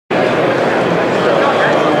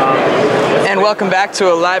and welcome back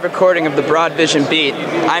to a live recording of the BroadVision Beat.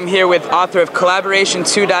 I'm here with author of Collaboration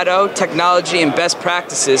 2.0, Technology and Best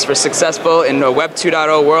Practices for Successful in a Web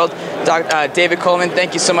 2.0 World. David Coleman,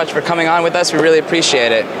 thank you so much for coming on with us. We really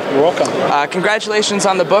appreciate it. You're welcome. Congratulations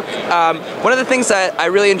on the book. One of the things that I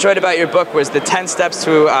really enjoyed about your book was the 10 steps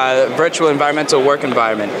to a virtual environmental work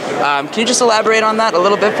environment. Can you just elaborate on that a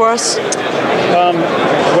little bit for us?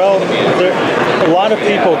 Well, a lot of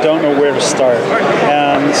people don't know where to start,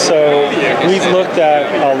 and so we've looked at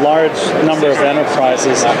a large number of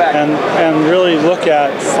enterprises and really look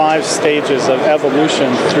at 5 stages of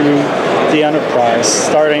evolution through the enterprise,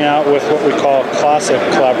 starting out with what we call classic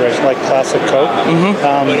collaboration, like classic Coke.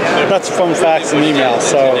 That's phone, fax, and email,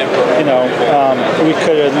 so we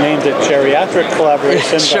could have named it geriatric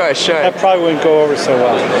collaboration. Sure. That probably wouldn't go over so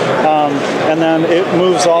well. And then it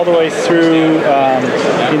moves all the way through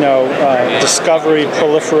discovery,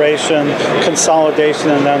 proliferation, consolidation,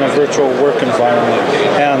 and then a virtual work environment.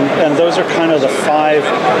 And those are kind of the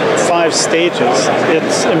five stages.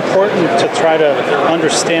 It's important to try to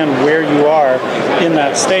understand where you are in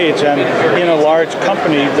that stage. And in a large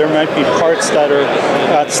company, there might be parts that are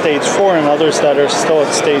at stage 4 and others that are still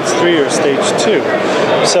at stage 3 or stage 2.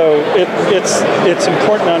 So it's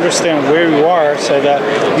important to understand where you are so that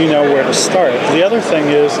you know where to start. The other thing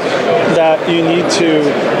is that you need to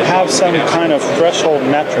have some kind of threshold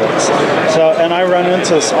metrics. And I run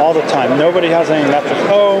into this all the time. Nobody has any metrics.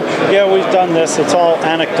 Oh, yeah, we've done this. It's all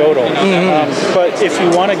anecdotal. But if you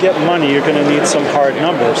want to get money, you're going to need some hard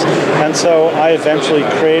numbers. And so I eventually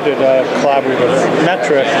created a collaborative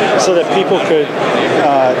metric so that people could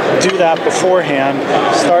do that beforehand,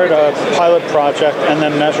 start a pilot project, and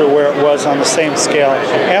then measure where it was on the same scale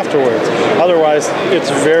afterwards. Otherwise, it's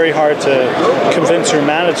very hard to convince your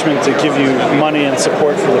management to give you money and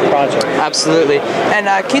support for the project. Absolutely. And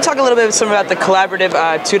can you talk a little bit about the collaborative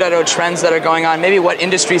 2.0 trends that are going on? Maybe what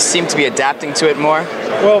industries seem to be adapting to it more?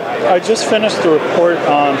 Well, I just finished a report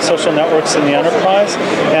on social networks in the enterprise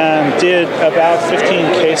and did about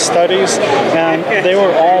 15 case studies, and they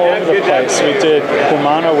were all over the place. We did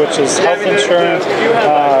Humana, which is health insurance,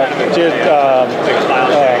 did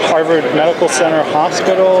Harvard Medical Center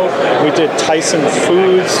Hospital, we did Tyson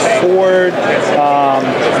Foods, Ford,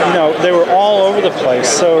 they were all over the place.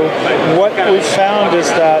 So what we found is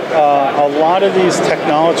that a lot of these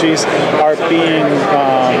technologies are being,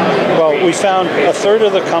 we found a third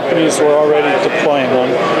of the companies were already deploying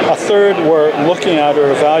them, a third were looking at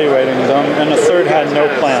or evaluating them, and a third had no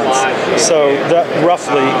plans. So that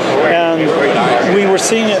roughly, and we were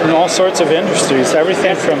seeing it in all sorts of industries,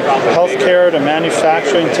 everything from healthcare to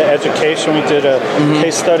manufacturing to education. We did a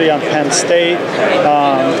case study on Penn State,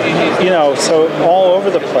 so all over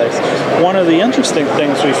the place. One of the interesting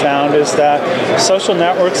things we found is that social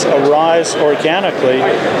networks arise organically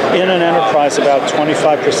in an enterprise about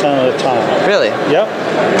 25% of the time. Really? Yep.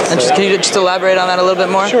 And can you just elaborate on that a little bit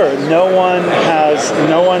more? Sure. No one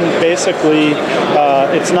basically,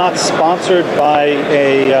 it's not sponsored by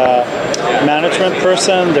a management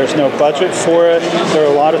person. There's no budget for it. There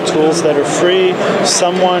are a lot of tools that are free.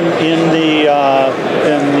 Someone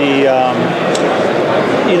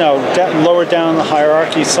lower down the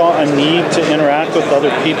hierarchy saw a need to interact with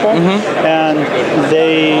other people, and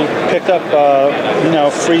they picked up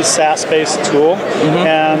a free SaaS-based tool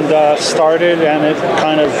and started, and it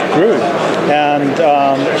kind of grew. And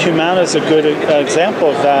Humana is a good example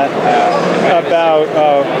of that. About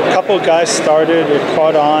a couple of guys started, it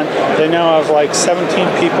caught on. They now have like 17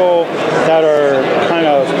 people that are kind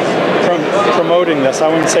of promoting this. I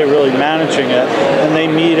wouldn't say really managing it. And they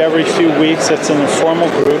meet every few weeks. It's an informal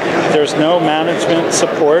group. There's no management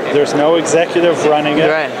support. There's no executive running it.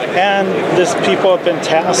 Right. And these people have been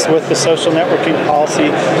tasked with the social networking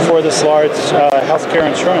policy for this large healthcare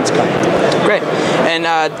insurance company. Great. And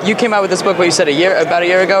you came out with this book, what you said, about a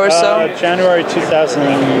year ago or so? January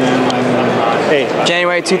 2008.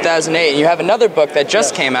 January 2008. You have another book that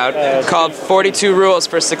just came out called 42 Rules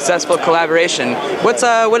for Successful Collaboration. What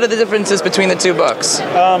are the differences between the two books?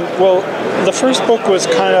 Well, the first book was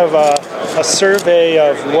kind of a survey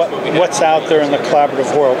of what's out there in the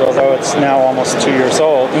collaborative world, although it's now almost 2 years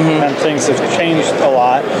old, and things have changed a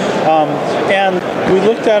lot. And we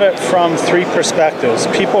looked at it from 3 perspectives: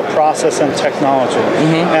 people, process, and technology.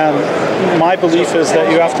 And my belief is that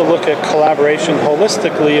you have to look at collaboration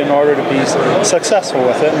holistically in order to be successful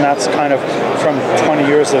with it, and that's kind of from 20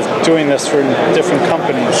 years of doing this for different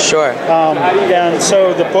companies. Sure. And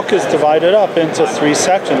so the book is divided up into 3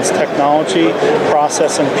 sections: technology,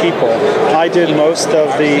 process, and people. I did most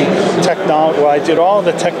of the technology, I did all of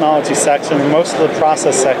the technology section, most of the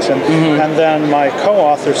process section, and then my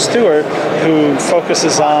co-author Stewart, who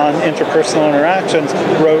focuses on interpersonal interactions,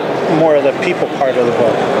 wrote more of the people part of the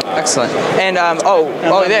book. Excellent. And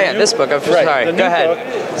this book. Sorry, go ahead.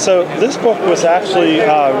 Book. So this book was actually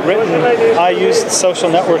written. I used social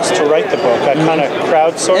networks to write the book. I kind of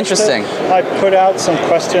crowdsourced Interesting. it. I put out some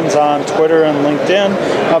questions on Twitter and LinkedIn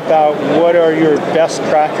about what are your best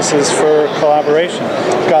practices for collaboration.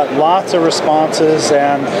 Got lots of responses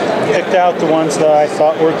and picked out the ones that I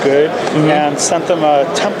thought were good and sent them a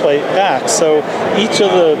template back. So each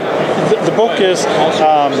of the book is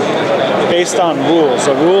based on rules.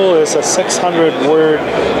 A rule is a 600-word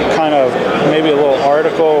kind of maybe a little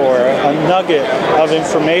article or a nugget of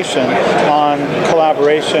information on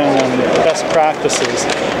collaboration and best practices.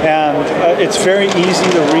 And it's very easy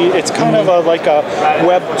to read. It's kind of like a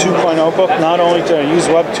Web 2.0 book, not only to use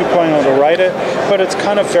Web 2.0 to write it, but it's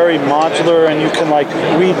kind of very modular, and you can like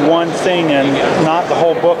read one thing and not the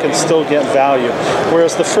whole book and still get value.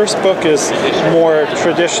 Whereas the first book is more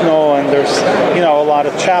traditional, and there's a lot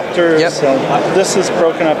of chapters. Yep. And this is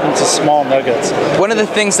broken up into small nuggets. One of the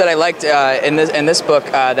things that I liked in this book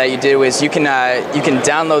that you did was you can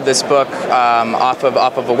download this book off of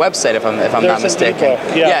a website if I'm not mistaken.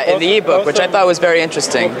 In the ebook, which I thought was very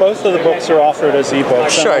interesting. Well, both of the books are offered as ebooks.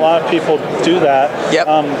 Sure. And a lot of people do that. Yep.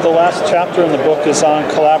 The last chapter in the book is on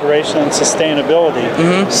collaboration and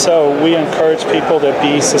sustainability. So we encourage people to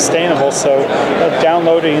be sustainable. So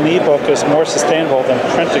downloading an ebook is more sustainable than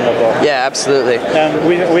printing a book. Yeah, absolutely. And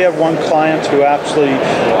we have one client who actually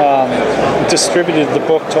distributed the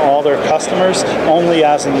book to all their customers only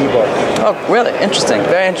as an ebook. Oh, really? Interesting.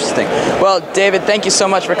 Very interesting. Well, David, thank you so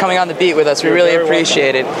much for coming on the beat with us. We really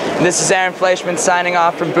appreciate it. And this is Aaron Fleishman signing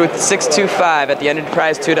off from booth 625 at the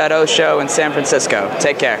Enterprise 2.0 show in San Francisco.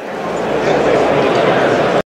 Take care.